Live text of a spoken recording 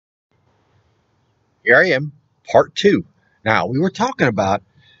Here I am, part two. Now, we were talking about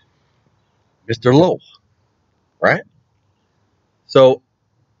Mr. Lowell, right? So,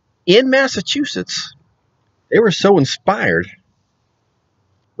 in Massachusetts, they were so inspired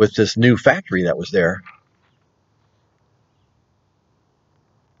with this new factory that was there,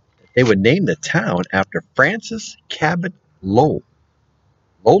 they would name the town after Francis Cabot Lowell,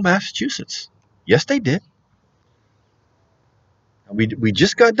 Lowell, Massachusetts. Yes, they did. We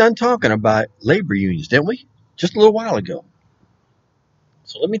just got done talking about labor unions, didn't we? Just a little while ago.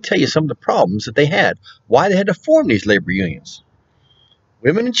 So let me tell you some of the problems that they had, why they had to form these labor unions.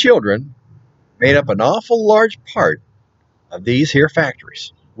 Women and children made up an awful large part of these here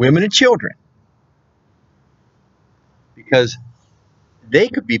factories. Women and children. Because they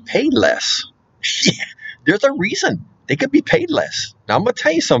could be paid less. Yeah, there's a reason they could be paid less. Now, I'm going to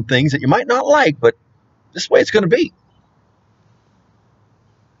tell you some things that you might not like, but this way it's going to be.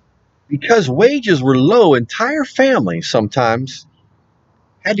 Because wages were low, entire families sometimes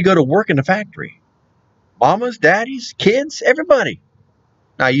had to go to work in the factory. Mamas, daddies, kids, everybody.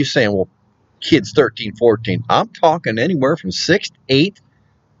 Now, you're saying, well, kids 13, 14. I'm talking anywhere from 6, 8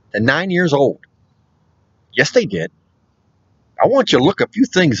 to 9 years old. Yes, they did. I want you to look a few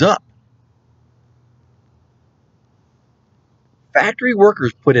things up. Factory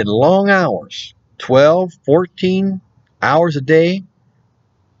workers put in long hours, 12, 14 hours a day,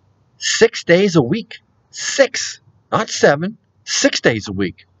 6 days a week. 6, not 7, 6 days a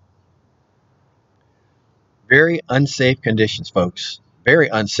week. Very unsafe conditions, folks. Very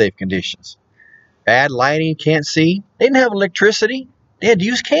unsafe conditions. Bad lighting, can't see. They didn't have electricity. They had to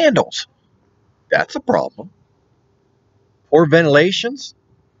use candles. That's a problem. Poor ventilations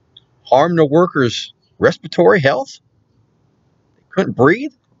harm the workers' respiratory health. They couldn't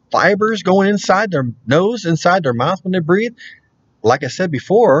breathe. Fibers going inside their nose, inside their mouth when they breathe. Like I said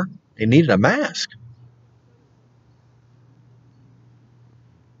before, they needed a mask.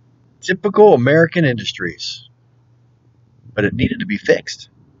 Typical American industries. But it needed to be fixed.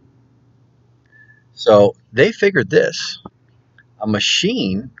 So they figured this. A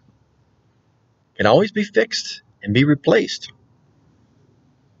machine can always be fixed and be replaced.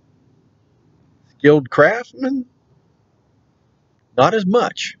 Skilled craftsmen, not as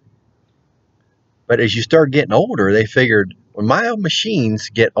much. But as you start getting older, they figured, when my machines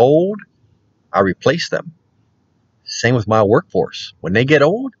get old, I replace them. Same with my workforce. When they get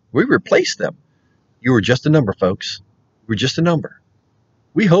old, we replace them. You were just a number, folks. You were just a number.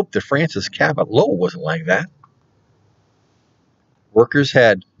 We hope that Francis Cabot Lowell wasn't like that. Workers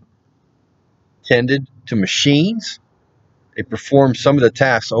had tended to machines. They performed some of the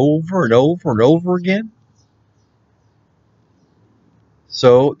tasks over and over and over again.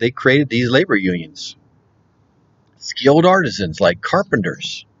 So they created these labor unions. Skilled artisans like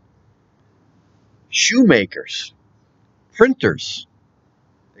carpenters, shoemakers, printers.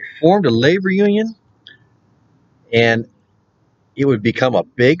 They formed a labor union, and it would become a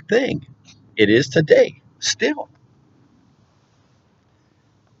big thing. It is today, still.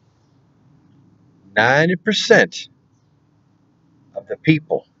 90% of the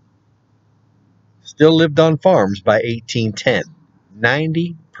people still lived on farms by 1810.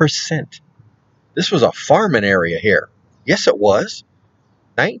 90%. This was a farming area here. Yes, it was.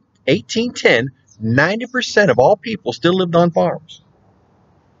 1810, 90% of all people still lived on farms.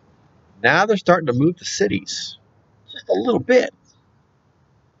 Now they're starting to move to cities. Just a little bit.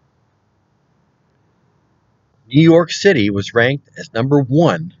 New York City was ranked as number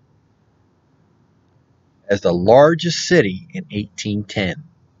 1 as the largest city in 1810.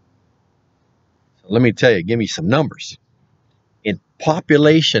 So let me tell you, give me some numbers. In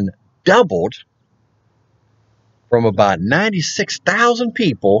population doubled from about 96,000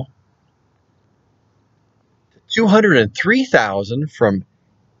 people to 203,000 from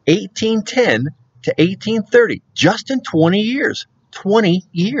 1810 to 1830, just in 20 years. 20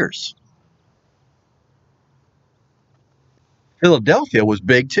 years. Philadelphia was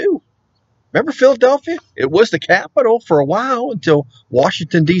big too. Remember Philadelphia? It was the capital for a while until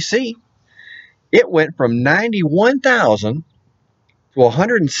Washington, D.C. It went from 91,000 to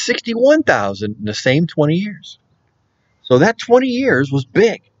 161,000 in the same 20 years. So that 20 years was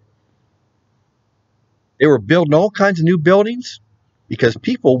big. They were building all kinds of new buildings because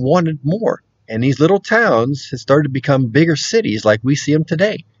people wanted more. And these little towns had started to become bigger cities like we see them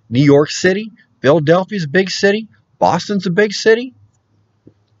today. New York City, Philadelphia's a big city, Boston's a big city.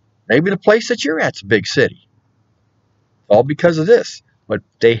 Maybe the place that you're at's a big city. All because of this. But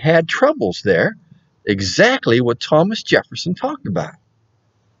they had troubles there. Exactly what Thomas Jefferson talked about.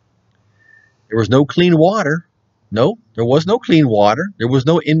 There was no clean water. No, there was no clean water. There was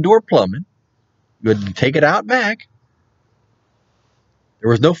no indoor plumbing. You would take it out back. There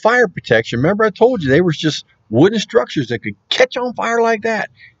was no fire protection. Remember, I told you they were just wooden structures that could catch on fire like that,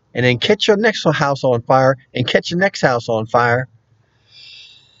 and then catch your next house on fire, and catch your next house on fire.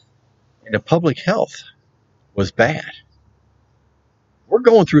 And the public health was bad. We're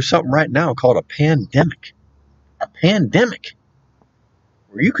going through something right now called a pandemic. A pandemic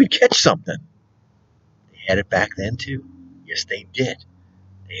where you could catch something. They had it back then too. Yes, they did.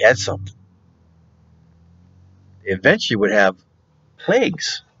 They had something. They eventually would have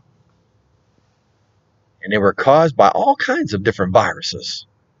plagues. And they were caused by all kinds of different viruses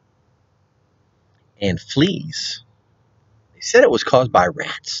and fleas. They said it was caused by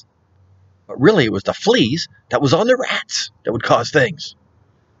rats. But really it was the fleas that was on the rats that would cause things.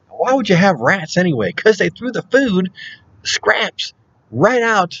 Now, why would you have rats anyway? Because they threw the food, the scraps, right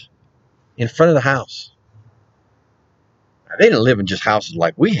out in front of the house. Now, they didn't live in just houses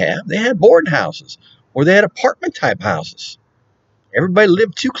like we have. They had boarding houses, or they had apartment type houses. Everybody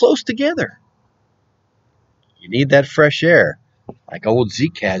lived too close together. You need that fresh air, like old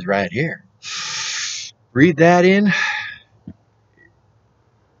Zeke has right here. Breathe that in.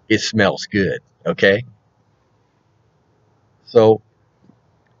 It smells good, okay? So,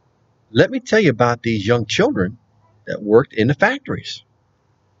 let me tell you about these young children that worked in the factories.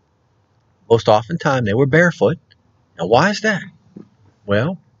 Most oftentimes, they were barefoot. Now, why is that?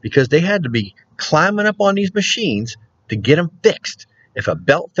 Well, because they had to be climbing up on these machines to get them fixed. If a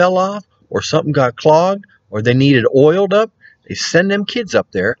belt fell off, or something got clogged, or they needed oiled up, they send them kids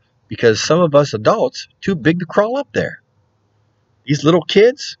up there because some of us adults too big to crawl up there. These little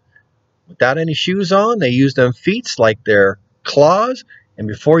kids, without any shoes on, they use them feet like their claws, and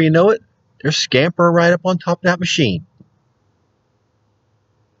before you know it, they're scampering right up on top of that machine.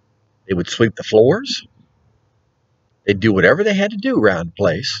 They would sweep the floors. They'd do whatever they had to do around the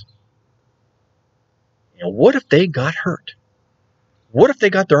place. And what if they got hurt? What if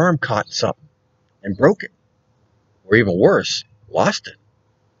they got their arm caught in something and broke it? Or even worse, lost it?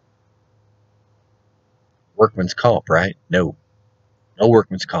 Workman's comp, right? No. No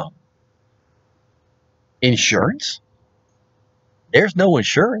workman's comp. Insurance? There's no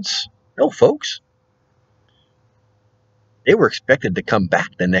insurance. No, folks. They were expected to come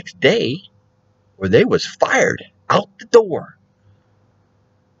back the next day, or they was fired out the door.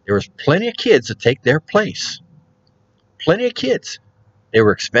 There was plenty of kids to take their place. Plenty of kids. They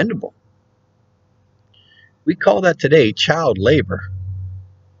were expendable. We call that today child labor.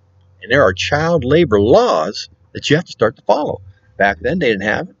 And there are child labor laws that you have to start to follow. Back then, they didn't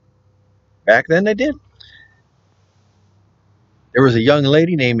have it. Back then, they did. There was a young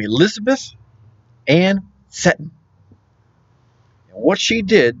lady named Elizabeth Ann Seton. And what she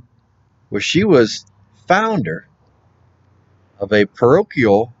did was she was founder of a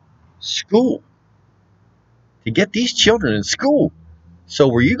parochial school to get these children in school. So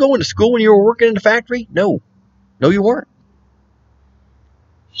were you going to school when you were working in the factory? No. No, you weren't.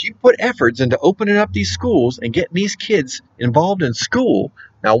 She put efforts into opening up these schools and getting these kids involved in school.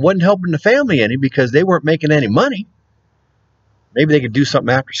 Now, it wasn't helping the family any because they weren't making any money. Maybe they could do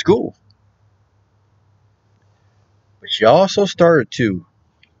something after school. But she also started to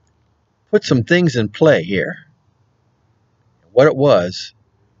put some things in play here. What it was,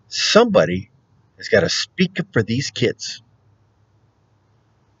 somebody has got to speak up for these kids.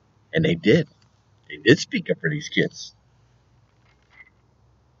 And they did. They did speak up for these kids.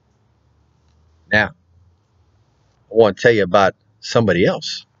 Now, I want to tell you about somebody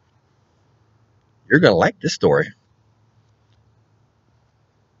else. You're going to like this story.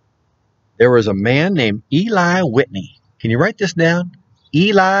 There was a man named Eli Whitney. Can you write this down?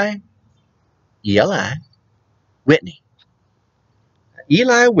 Eli, E-L-I, Whitney.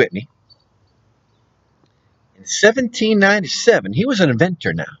 Eli Whitney, in 1797, he was an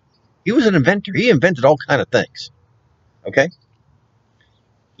inventor now. He was an inventor. He invented all kinds of things. Okay?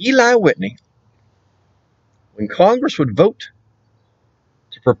 Eli Whitney, when Congress would vote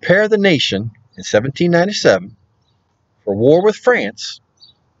to prepare the nation in 1797 for war with France,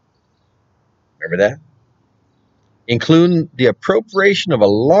 remember that? Including the appropriation of a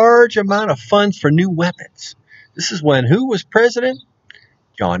large amount of funds for new weapons. This is when who was president?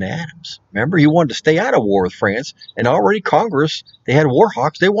 John Adams. Remember, he wanted to stay out of war with France, and already Congress, they had war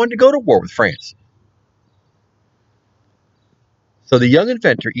hawks. They wanted to go to war with France. So the young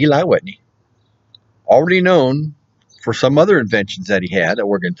inventor, Eli Whitney, already known for some other inventions that he had that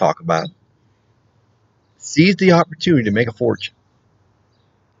we're going to talk about, seized the opportunity to make a fortune.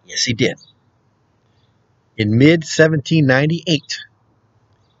 Yes, he did. In mid-1798,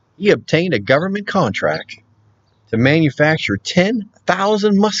 he obtained a government contract to manufacture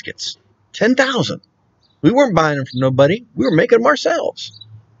 10,000 muskets. 10,000. We weren't buying them from nobody. We were making them ourselves.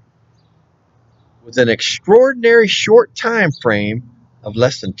 With an extraordinary short time frame of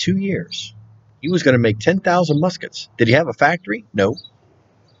less than 2 years, he was going to make 10,000 muskets. Did he have a factory? No.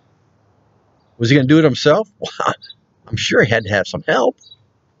 Was he going to do it himself? Well, I'm sure he had to have some help.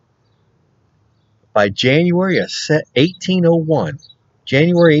 By January 1801,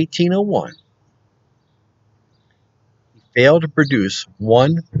 he failed to produce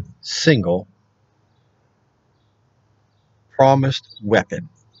one single promised weapon.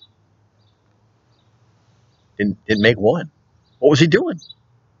 Didn't make one. What was he doing?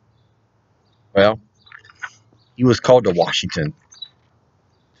 Well, he was called to Washington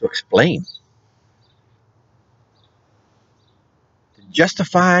to explain. To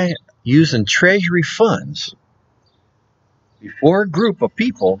justify using Treasury funds before a group of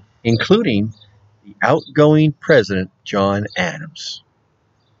people, including the outgoing President, John Adams.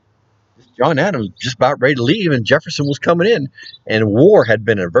 John Adams was just about ready to leave, and Jefferson was coming in, and war had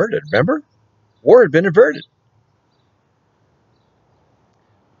been averted, remember? War had been averted.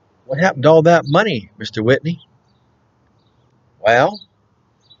 What happened to all that money, Mr. Whitney? Well,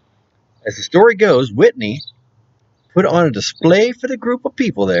 as the story goes, Whitney put on a display for the group of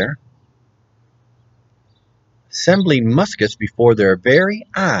people there, assembling muskets before their very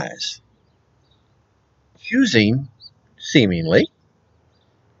eyes, choosing, seemingly,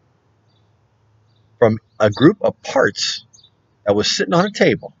 from a group of parts that was sitting on a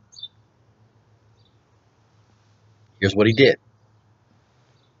table. Here's what he did.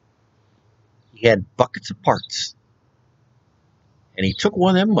 He had buckets of parts. And he took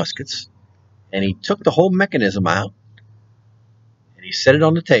one of them muskets, and he took the whole mechanism out, and he set it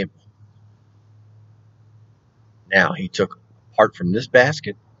on the table. Now he took a part from this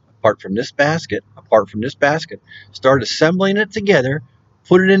basket, a part from this basket, a part from this basket, started assembling it together,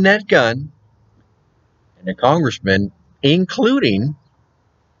 put it in that gun, and the congressman, including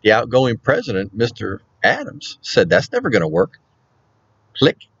the outgoing president, Mr. Adams, said, "That's never going to work."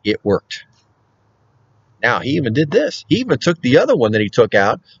 Click, it worked. Now, he even did this. He even took the other one that he took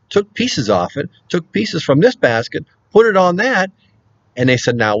out, took pieces off it, took pieces from this basket, put it on that, and they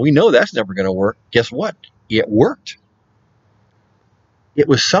said, "Now, we know that's never going to work." Guess what? It worked. It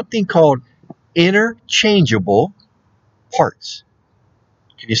was something called interchangeable parts.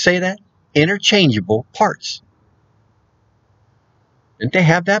 Can you say that? Interchangeable parts. Didn't they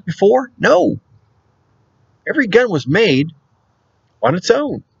have that before? No. Every gun was made on its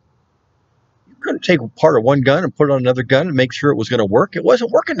own. You couldn't take part of one gun and put it on another gun and make sure it was going to work. It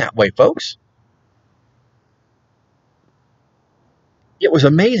wasn't working that way, folks. It was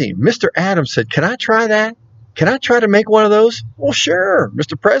amazing. Mr. Adams said, "Can I try that? Can I try to make one of those?" "Well, sure,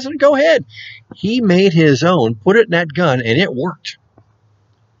 Mr. President, go ahead." He made his own, put it in that gun, and it worked.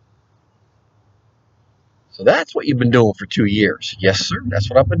 So that's what you've been doing for 2 years. Yes, sir, that's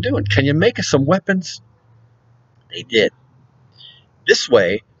what I've been doing. Can you make us some weapons? They did. This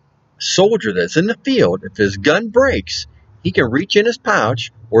way, a soldier that's in the field, if his gun breaks, he can reach in his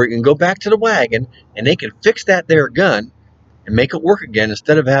pouch, or he can go back to the wagon, and they can fix that there gun and make it work again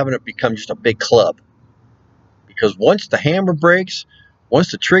instead of having it become just a big club. Because once the hammer breaks, once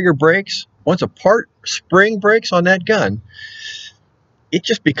the trigger breaks, once a part spring breaks on that gun, it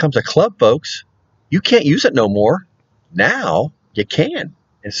just becomes a club, folks. You can't use it no more. Now you can.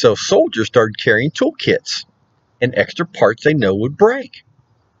 And so soldiers started carrying toolkits and extra parts they know would break.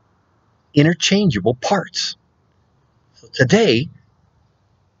 Interchangeable parts. So today,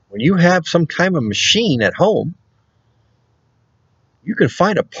 when you have some kind of machine at home, you can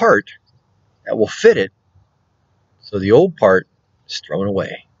find a part that will fit it, so the old part is thrown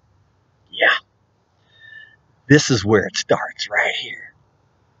away. Yeah. This is where it starts, right here.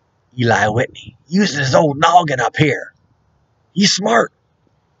 Eli Whitney, using his old noggin up here. He's smart.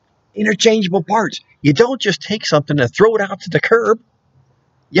 Interchangeable parts. You don't just take something and throw it out to the curb.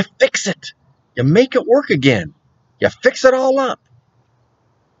 You fix it. You make it work again. You fix it all up.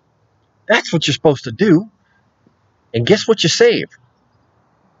 That's what you're supposed to do. And guess what you save?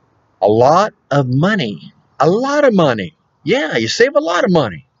 A lot of money. A lot of money. Yeah, you save a lot of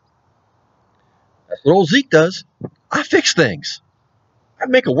money. That's what old Zeke does. I fix things. I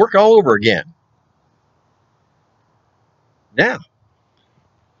make it work all over again. Now,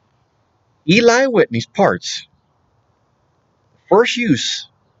 Eli Whitney's parts, first use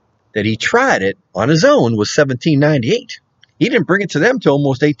that he tried it on his own was 1798. He didn't bring it to them till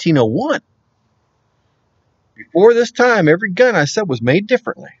almost 1801. Before this time, every gun I said was made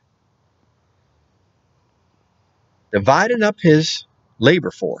differently. Dividing up his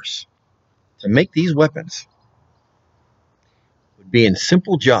labor force to make these weapons would be in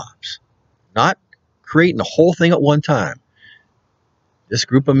simple jobs. not creating the whole thing at one time. This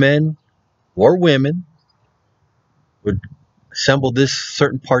group of men or women would assemble this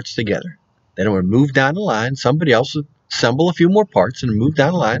certain parts together. Then it would move down the line. Somebody else would assemble a few more parts and move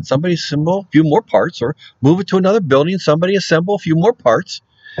down the line. Somebody assemble a few more parts, or move it to another building. Somebody assemble a few more parts.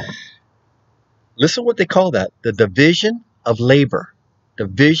 Listen what they call that: the division of labor.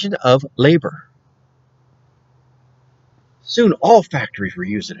 Division of labor. Soon all factories were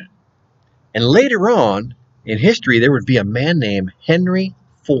using it. And later on in history, there would be a man named Henry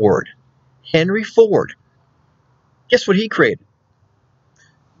Ford. Henry Ford. Guess what he created?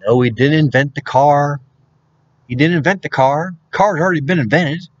 No, he didn't invent the car. He didn't invent the car. The car had already been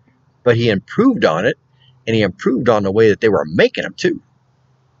invented, but he improved on it, and he improved on the way that they were making them too.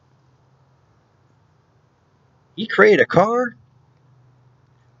 He created a car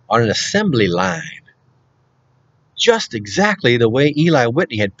on an assembly line, just exactly the way Eli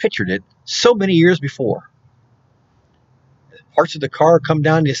Whitney had pictured it so many years before. As parts of the car come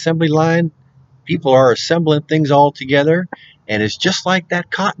down the assembly line, people are assembling things all together, and it's just like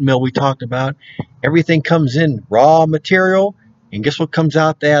that cotton mill we talked about. Everything comes in raw material, and guess what comes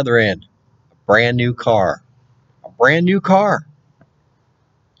out the other end? A brand new car. A brand new car.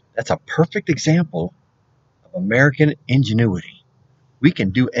 That's a perfect example of American ingenuity. We can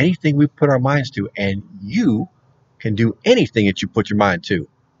do anything we put our minds to, and you can do anything that you put your mind to.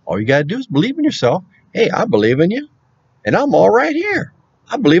 All you got to do is believe in yourself. Hey, I believe in you, and I'm all right here.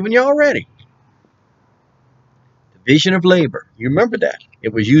 I believe in you already. Division of labor. You remember that.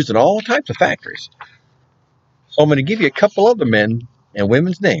 It was used in all types of factories. So I'm going to give you a couple other men and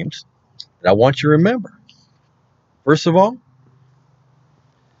women's names that I want you to remember. First of all,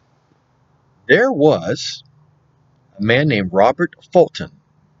 there was a man named Robert Fulton.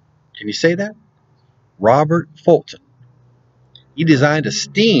 Can you say that? Robert Fulton. He designed a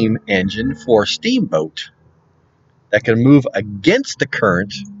steam engine for a steamboat that could move against the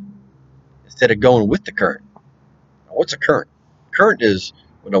current instead of going with the current. Now, what's a current? Current is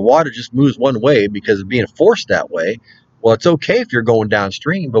when the water just moves one way because it's being forced that way. Well, it's okay if you're going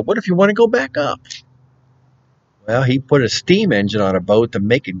downstream, but what if you want to go back up? Well, he put a steam engine on a boat to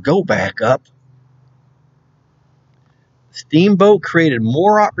make it go back up. Steamboat created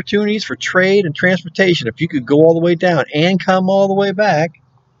more opportunities for trade and transportation if you could go all the way down and come all the way back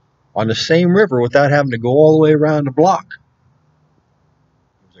on the same river without having to go all the way around the block.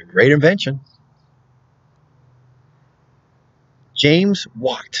 It was a great invention. James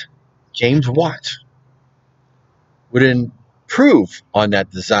Watt. James Watt would improve on that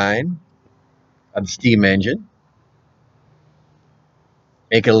design of the steam engine,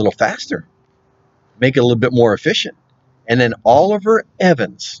 make it a little faster, make it a little bit more efficient. And then Oliver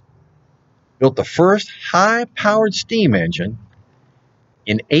Evans built the first high-powered steam engine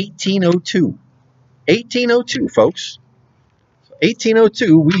in 1802. 1802, folks. So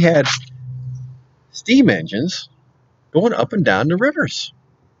 1802, we had steam engines going up and down the rivers.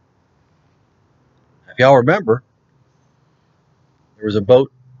 If y'all remember, there was a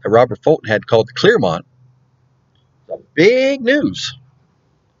boat that Robert Fulton had called the Clermont. It was a big news.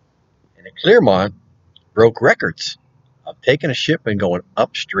 And the Clermont broke records of taking a ship and going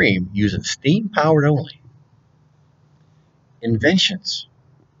upstream using steam powered only. Inventions.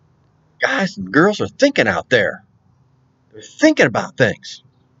 Guys and girls are thinking out there. They're thinking about things.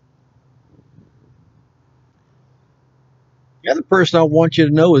 The other person I want you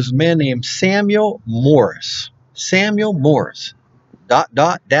to know is a man named Samuel Morse. Samuel Morse. ... dash. ...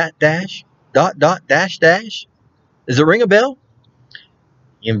 dash. Does it ring a bell?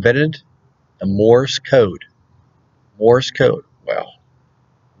 He invented the Morse code. Morse code. Well,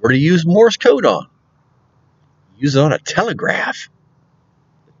 what do you use Morse code on? You use it on a telegraph.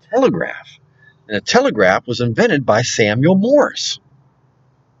 The telegraph. And a telegraph was invented by Samuel Morse.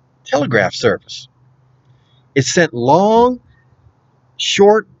 Telegraph service. It sent long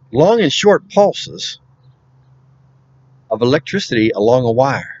and short pulses of electricity along a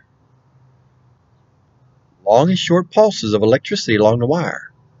wire. Long and short pulses of electricity along the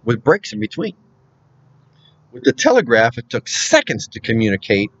wire with breaks in between. With the telegraph, it took seconds to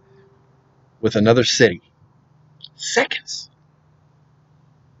communicate with another city. Seconds.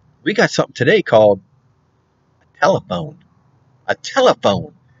 We got something today called a telephone. A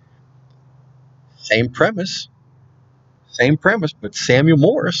telephone. Same premise, but Samuel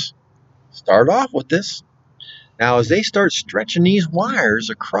Morse started off with this. Now, as they start stretching these wires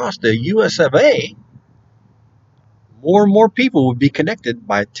across the US of A, more and more people would be connected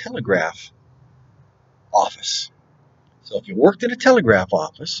by a telegraph office. So if you worked in a telegraph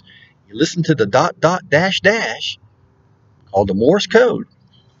office, you listened to the ... dash called the Morse code.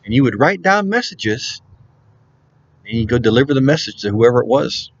 And you would write down messages, and you go deliver the message to whoever it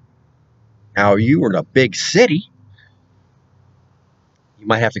was. Now, you were in a big city, you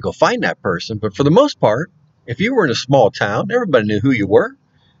might have to go find that person, but for the most part, if you were in a small town, everybody knew who you were,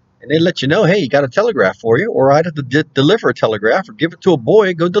 and they'd let you know, hey, you got a telegraph for you, or I'd have to deliver a telegraph, or give it to a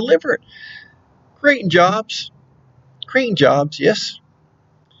boy, go deliver it. Creating jobs, yes.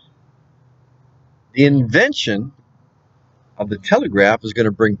 The invention of the telegraph is going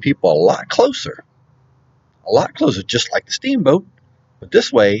to bring people a lot closer, just like the steamboat, but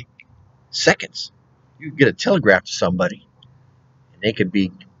this way, seconds. You could get a telegraph to somebody, and they could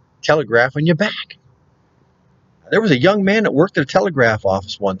be telegraphing you back. There was a young man that worked at a telegraph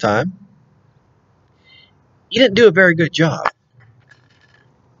office one time. He didn't do a very good job.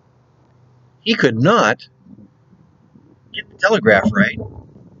 He could not get the telegraph right,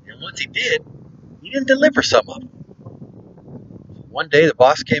 and once he did, he didn't deliver some of them. One day the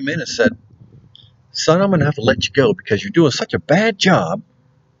boss came in and said, son, I'm going to have to let you go because you're doing such a bad job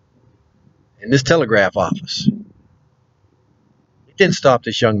in this telegraph office. It didn't stop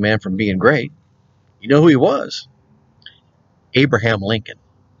this young man from being great. You know who he was? Abraham Lincoln.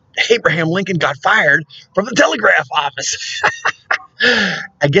 Abraham Lincoln got fired from the telegraph office.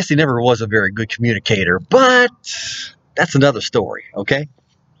 I guess he never was a very good communicator, but that's another story, okay?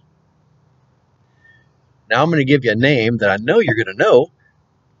 Now I'm going to give you a name that I know you're going to know.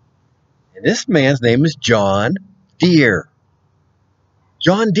 And this man's name is John Deere.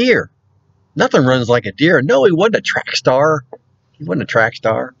 John Deere. Nothing runs like a deer. No, he wasn't a track star.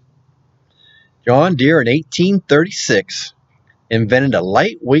 John Deere in 1836 invented a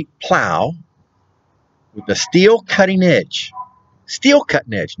lightweight plow with a steel cutting edge. Steel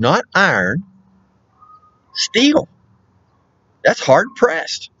cutting edge, not iron. Steel. That's hard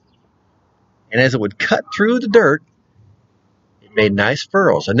pressed. And as it would cut through the dirt, it made nice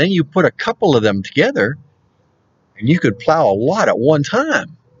furrows. And then you put a couple of them together, and you could plow a lot at one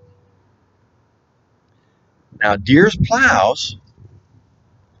time. Now, Deere's plows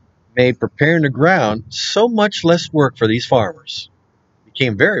made preparing the ground so much less work for these farmers. It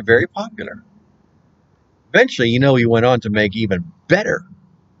became very, very popular. Eventually, he went on to make even better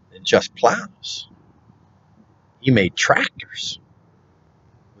than just plows. He made tractors.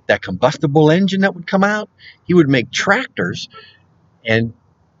 With that combustible engine that would come out, he would make tractors. And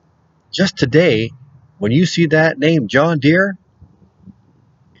just today, when you see that name, John Deere,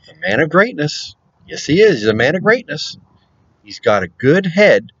 he's a man of greatness. Yes, he is. He's a man of greatness. He's got a good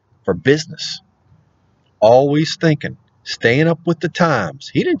head for business. Always thinking, staying up with the times.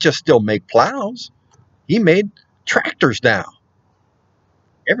 He didn't just still make plows. He made tractors now.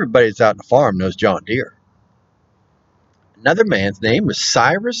 Everybody that's out in the farm knows John Deere. Another man's name is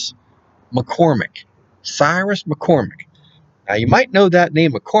Cyrus McCormick. Cyrus McCormick. Now, you might know that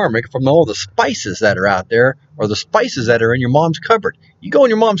name McCormick from all the spices that are out there, or the spices that are in your mom's cupboard. You go in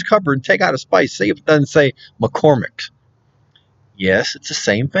your mom's cupboard and take out a spice, see if it doesn't say McCormick. Yes, it's the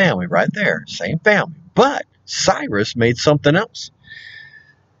same family right there, same family. But Cyrus made something else.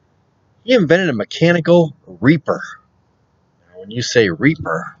 He invented a mechanical reaper. Now, when you say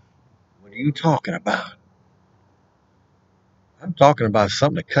reaper, what are you talking about? I'm talking about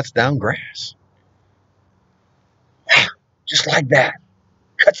something that cuts down grass. Just like that.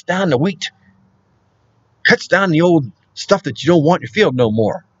 Cuts down the wheat. Cuts down the old stuff that you don't want in your field no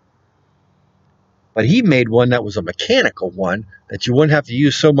more. But he made one that was a mechanical one that you wouldn't have to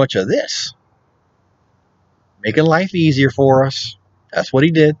use so much of this. Making life easier for us. That's what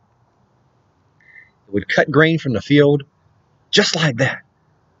he did. It would cut grain from the field just like that.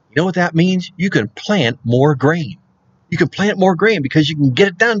 You know what that means? You can plant more grain. You can plant more grain because you can get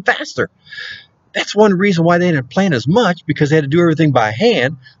it done faster. That's one reason why they didn't plant as much, because they had to do everything by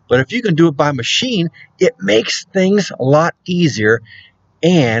hand. But if you can do it by machine, it makes things a lot easier,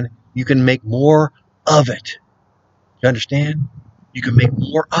 and you can make more of it. You understand? You can make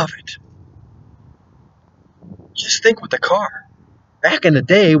more of it. Just think with the car. Back in the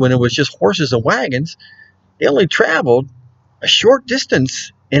day when it was just horses and wagons, they only traveled a short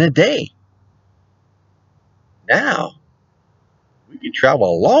distance in a day. Now, we can travel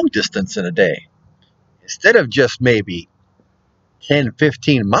a long distance in a day. Instead of just maybe 10,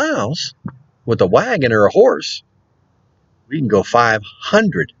 15 miles with a wagon or a horse, we can go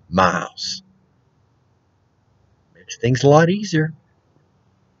 500 miles. Makes things a lot easier.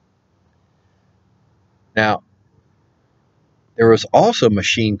 Now, there was also a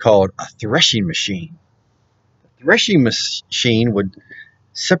machine called a threshing machine. The threshing machine would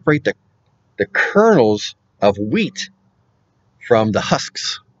separate the kernels of wheat from the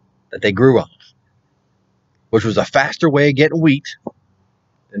husks that they grew on, which was a faster way of getting wheat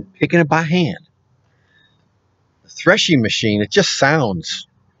than picking it by hand. The threshing machine, it just sounds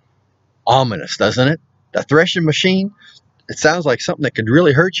ominous, doesn't it? The threshing machine, it sounds like something that could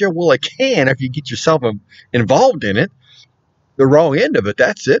really hurt you. Well, it can if you get yourself involved in it. The wrong end of it,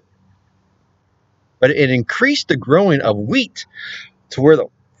 that's it. But it increased the growing of wheat to where the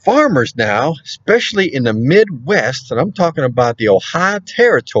farmers now, especially in the Midwest, and I'm talking about the Ohio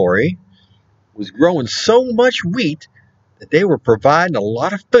Territory, was growing so much wheat that they were providing a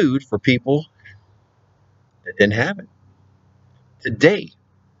lot of food for people that didn't have it. Today,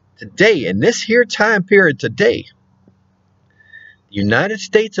 in this here time period today, the United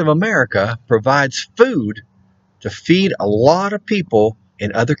States of America provides food to feed a lot of people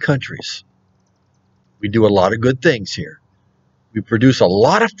in other countries. We do a lot of good things here. We produce a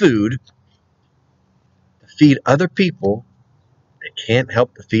lot of food to feed other people that can't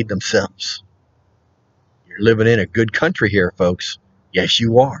help to feed themselves. You're living in a good country here, folks. Yes,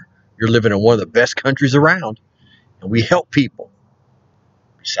 you are. You're living in one of the best countries around, and we help people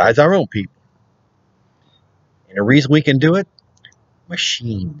besides our own people. And the reason we can do it?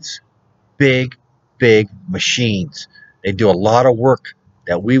 Machines. Big machines. They do a lot of work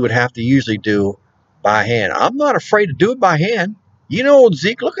that we would have to usually do by hand. I'm not afraid to do it by hand. You know,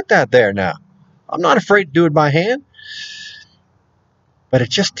 Zeke, look at that there now. I'm not afraid to do it by hand. But it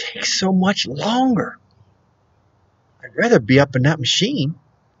just takes so much longer. I'd rather be up in that machine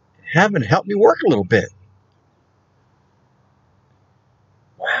and have it help me work a little bit.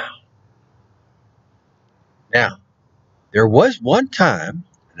 Wow. Now, there was one time,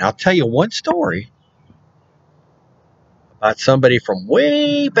 and I'll tell you one story about somebody from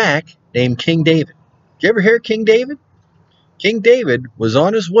way back named King David. Did you ever hear of King David? King David was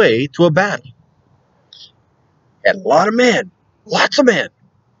on his way to a battle. He had a lot of men, lots of men.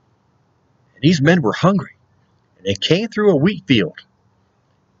 And these men were hungry. And they came through a wheat field.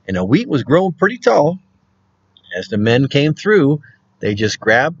 And the wheat was growing pretty tall. As the men came through, they just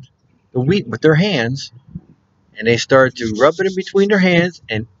grabbed the wheat with their hands and they started to rub it in between their hands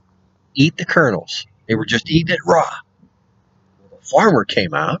and eat the kernels. They were just eating it raw. The farmer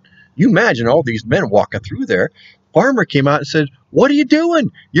came out. You imagine all these men walking through there. Farmer came out and said, "What are you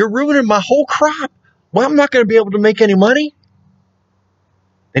doing? You're ruining my whole crop. Well, I'm not going to be able to make any money."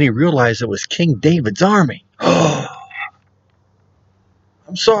 Then he realized it was King David's army. Oh,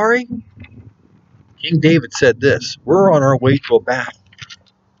 I'm sorry. King David said this, "We're on our way to a battle.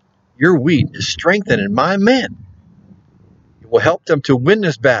 Your wheat is strengthening my men. It will help them to win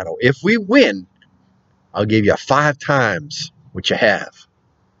this battle. If we win, I'll give you 5 times what you have."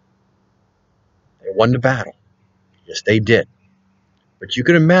 They won the battle. Yes, they did. But you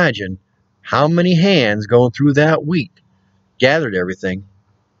can imagine how many hands going through that wheat gathered everything,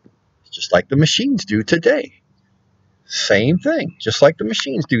 just like the machines do today. Same thing, just like the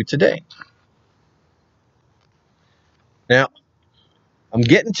machines do today. Now, I'm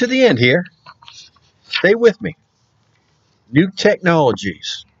getting to the end here. Stay with me. New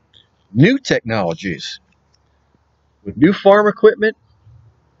technologies. With new farm equipment,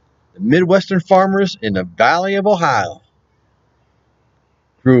 the Midwestern farmers in the Valley of Ohio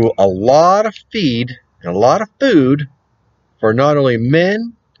grew a lot of feed and a lot of food for not only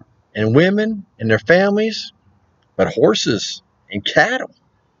men and women and their families, but horses and cattle.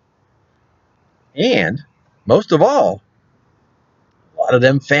 And most of all, a lot of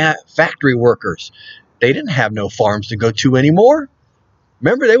them factory workers, they didn't have no farms to go to anymore.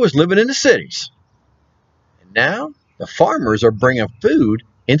 Remember, they was living in the cities. And now the farmers are bringing food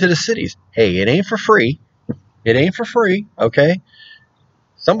into the cities. Hey, it ain't for free. It ain't for free, okay?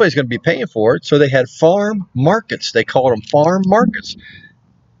 Somebody's going to be paying for it. So they had farm markets. They called them farm markets.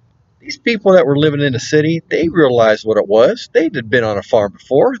 These people that were living in the city, they realized what it was. They'd been on a farm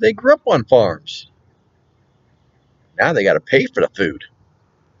before. They grew up on farms. Now they got to pay for the food.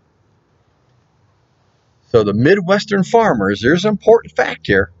 So the Midwestern farmers, there's an important fact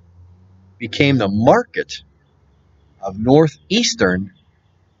here, became the market of Northeastern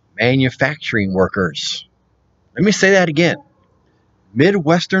manufacturing workers. Let me say that again.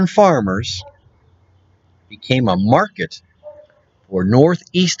 Midwestern farmers became a market for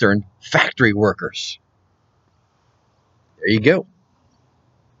Northeastern factory workers. There you go.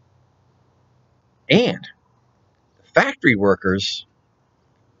 And the factory workers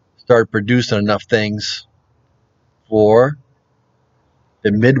started producing enough things for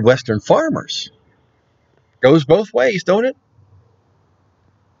the Midwestern farmers. Goes both ways, don't it?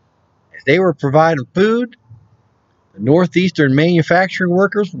 As they were providing food, the Northeastern manufacturing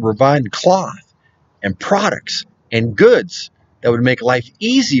workers were providing cloth and products and goods that would make life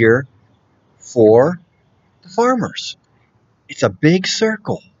easier for the farmers. It's a big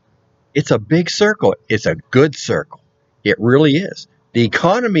circle. It's a big circle. It's a good circle. It really is. The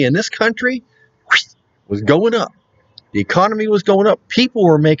economy in this country was going up. The economy was going up. People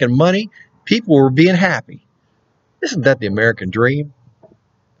were making money. People were being happy. Isn't that the American dream?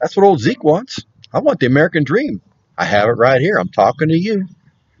 That's what old Zeke wants. I want the American dream. I have it right here. I'm talking to you.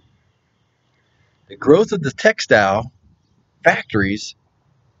 The growth of the textile factories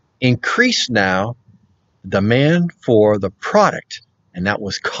increased now the demand for the product, and that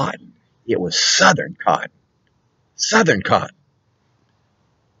was cotton. It was Southern cotton. Southern cotton.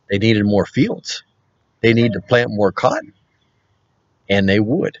 They needed more fields. They needed to plant more cotton, and they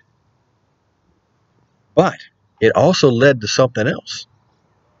would. But it also led to something else.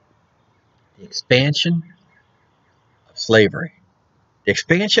 The expansion of slavery. The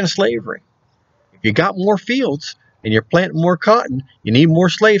expansion of slavery. If you got more fields and you're planting more cotton, you need more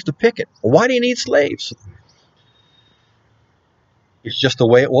slaves to pick it. Well, why do you need slaves? It's just the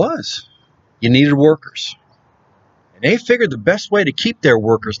way it was. You needed workers. And they figured the best way to keep their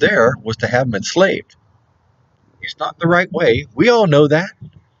workers there was to have them enslaved. It's not the right way. We all know that.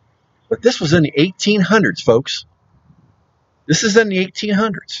 But this was in the 1800s, folks. This is in the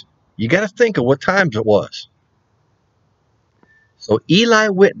 1800s. You got to think of what times it was. So Eli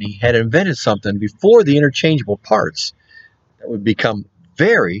Whitney had invented something before the interchangeable parts that would become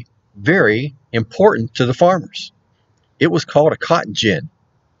very, very important to the farmers. It was called a cotton gin.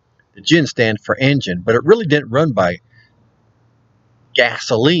 The gin stands for engine, but it really didn't run by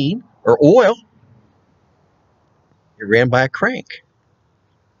gasoline or oil. It ran by a crank.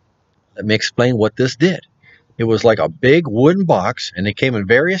 Let me explain what this did. It was like a big wooden box, and it came in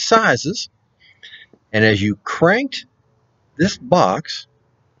various sizes. And as you cranked this box,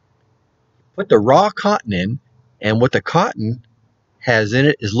 put the raw cotton in, and what the cotton has in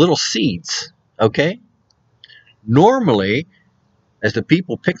it is little seeds, okay? Normally, as the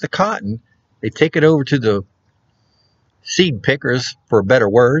people pick the cotton, they take it over to the seed pickers, for a better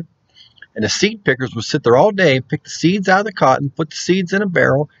word, and the seed pickers would sit there all day, pick the seeds out of the cotton, put the seeds in a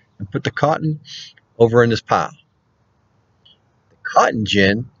barrel, and put the cotton over in this pile. The cotton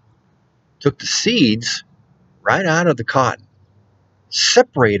gin took the seeds right out of the cotton,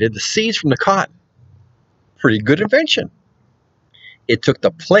 separated the seeds from the cotton. Pretty good invention. It took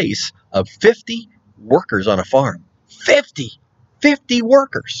the place of 50 workers on a farm. 50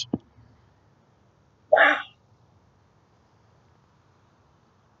 workers. Wow.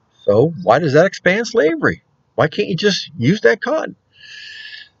 So why does that expand slavery? Why can't you just use that cotton?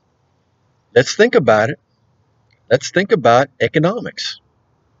 Let's think about it. Let's think about economics.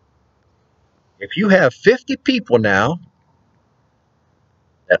 If you have 50 people now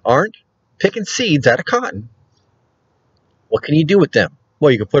that aren't picking seeds out of cotton, what can you do with them?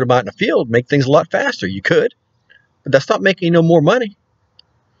 Well, you could put them out in the field, make things a lot faster. You could, but that's not making you no more money.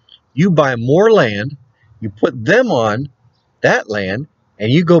 You buy more land, you put them on that land,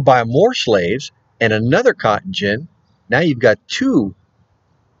 and you go buy more slaves and another cotton gin. Now you've got two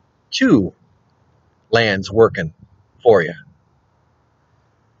lands working for you.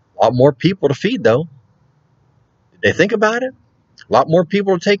 A lot more people to feed, though. Did they think about it? A lot more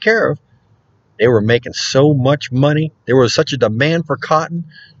people to take care of. They were making so much money. There was such a demand for cotton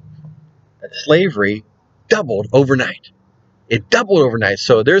that slavery doubled overnight. It doubled overnight.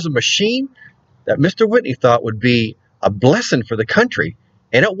 So there's a machine that Mr. Whitney thought would be a blessing for the country,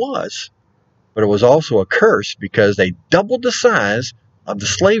 and it was. But it was also a curse because they doubled the size of the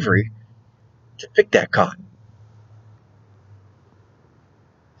slavery to pick that cotton.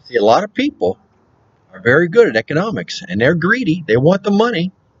 See, a lot of people are very good at economics, and they're greedy. They want the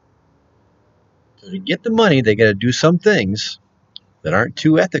money. So to get the money, they got to do some things that aren't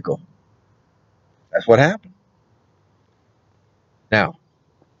too ethical. That's what happened. Now,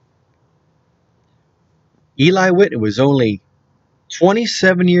 Eli Whitney was only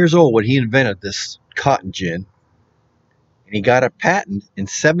 27 years old when he invented this cotton gin, and he got a patent in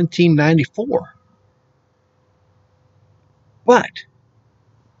 1794. But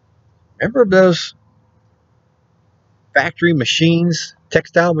remember those factory machines,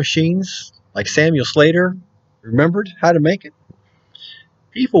 textile machines, like Samuel Slater remembered how to make it?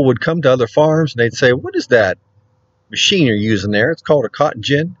 People would come to other farms and they'd say, "What is that machine you're using there? It's called a cotton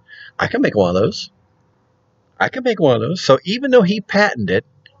gin." I can make one of those. I can make one of those. So even though he patented it,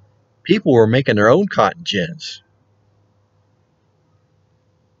 people were making their own cotton gins.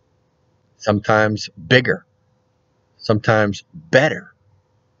 Sometimes bigger, sometimes better.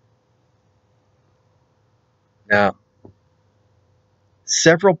 Now,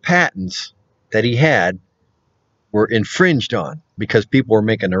 several patents that he had were infringed on because people were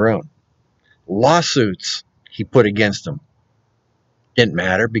making their own. Lawsuits he put against them. Didn't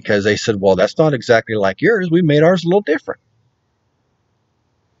matter because they said, well, that's not exactly like yours. We made ours a little different.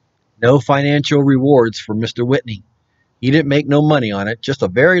 No financial rewards for Mr. Whitney. He didn't make no money on it, just a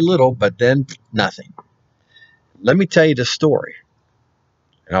very little, but then nothing. Let me tell you this story,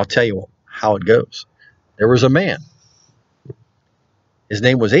 and I'll tell you how it goes. There was a man. His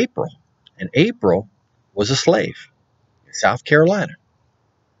name was April, and April was a slave in South Carolina.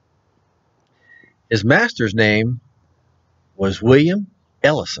 His master's name was William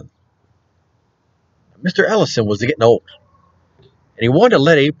Ellison. Mr. Ellison was getting old, and he wanted to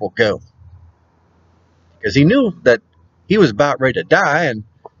let April go because he knew that he was about ready to die, and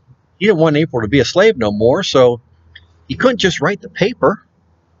he didn't want April to be a slave no more, so he couldn't just write the paper.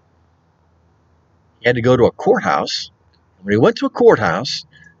 He had to go to a courthouse. And when he went to a courthouse,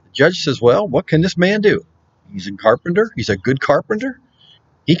 the judge says, well, what can this man do? He's a carpenter. He's a good carpenter.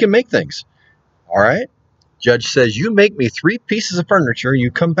 He can make things. All right. Judge says, you make me 3 pieces of furniture.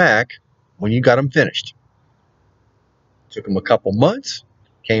 You come back when you got them finished. Took him a couple months.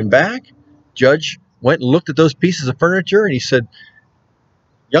 Came back. Judge went and looked at those pieces of furniture, and he said,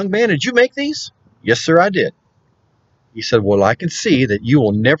 young man, did you make these? Yes, sir, I did. He said, well, I can see that you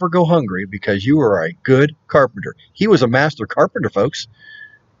will never go hungry because you are a good carpenter. He was a master carpenter, folks.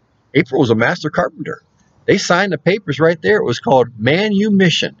 April was a master carpenter. They signed the papers right there. It was called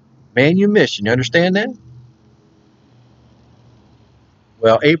manumission. Manumission. You understand that?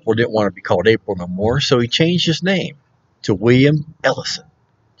 Well, April didn't want to be called April no more, so he changed his name to William Ellison,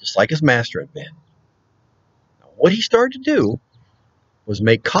 just like his master had been. Now, what he started to do was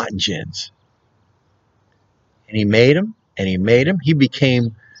make cotton gins. And he made them, and he made them. He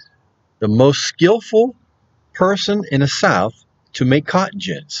became the most skillful person in the South to make cotton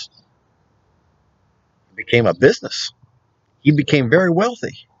gins. It became a business. He became very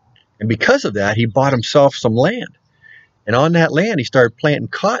wealthy. And because of that, he bought himself some land. And on that land, he started planting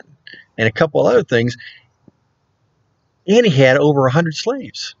cotton and a couple other things. And he had over 100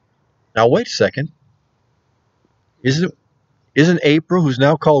 slaves. Now, wait a second. Isn't April, who's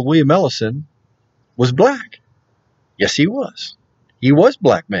now called William Ellison, was black? Yes, he was. He was a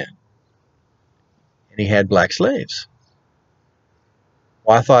black man. And he had black slaves.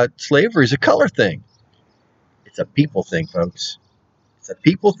 Well, I thought slavery is a color thing. It's a people thing, folks. It's a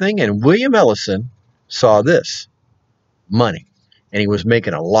people thing, and William Ellison saw this. Money. And he was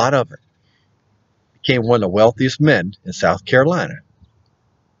making a lot of it. Became one of the wealthiest men in South Carolina.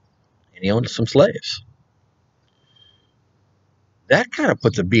 And he owned some slaves. That kind of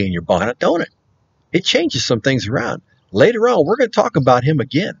puts a bee in your bonnet, don't it? It changes some things around. Later on, we're going to talk about him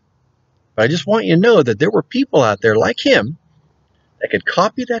again. But I just want you to know that there were people out there like him that could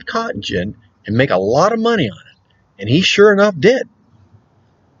copy that cotton gin and make a lot of money on it. And he sure enough did.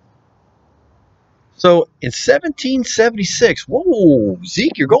 So in 1776, whoa,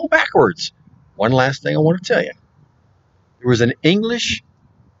 Zeke, you're going backwards. One last thing I want to tell you. There was an English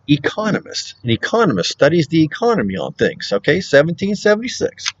economist. An economist studies the economy on things, okay,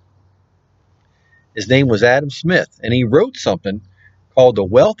 1776. His name was Adam Smith, and he wrote something called The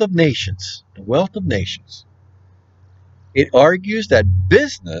Wealth of Nations. The Wealth of Nations. It argues that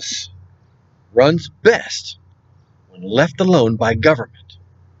business runs best when left alone by government.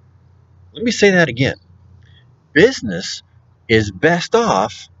 Let me say that again. Business is best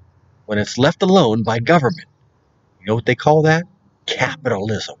off when it's left alone by government. You know what they call that?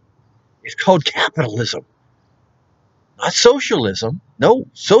 Capitalism. It's called capitalism. Not socialism. No,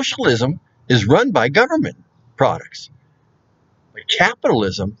 socialism is run by government products. But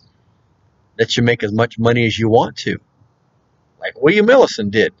capitalism lets you make as much money as you want to. Like William Ellison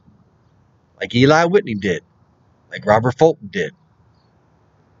did. Like Eli Whitney did. Like Robert Fulton did.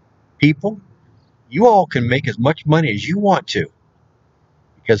 People, you all can make as much money as you want to.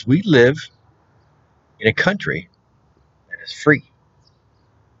 Because we live in a country that is free.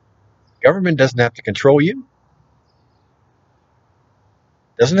 Government doesn't have to control you.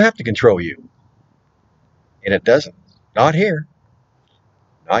 Doesn't have to control you. And it doesn't. Not here.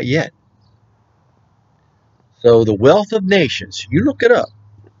 Not yet. So the Wealth of Nations, you look it up.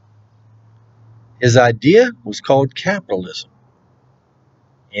 His idea was called capitalism.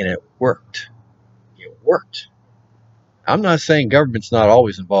 And it worked. It worked. I'm not saying government's not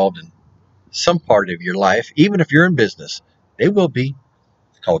always involved in some part of your life. Even if you're in business, they will be.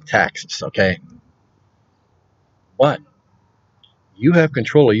 It's called taxes, okay? But you have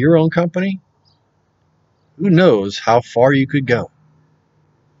control of your own company. Who knows how far you could go?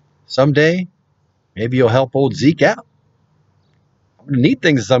 Someday, maybe you'll help old Zeke out. I'm going to need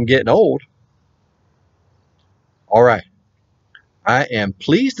things as I'm getting old. All right. I am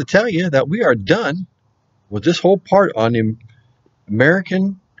pleased to tell you that we are done with this whole part on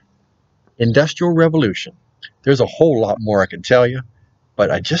American Industrial Revolution. There's a whole lot more I can tell you,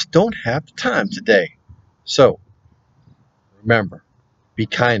 but I just don't have the time today. So, remember, be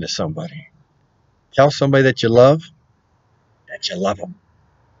kind to somebody. Tell somebody that you love them.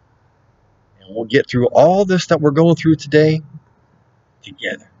 And we'll get through all this that we're going through today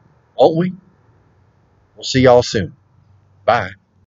together, won't we? We'll see y'all soon. Bye.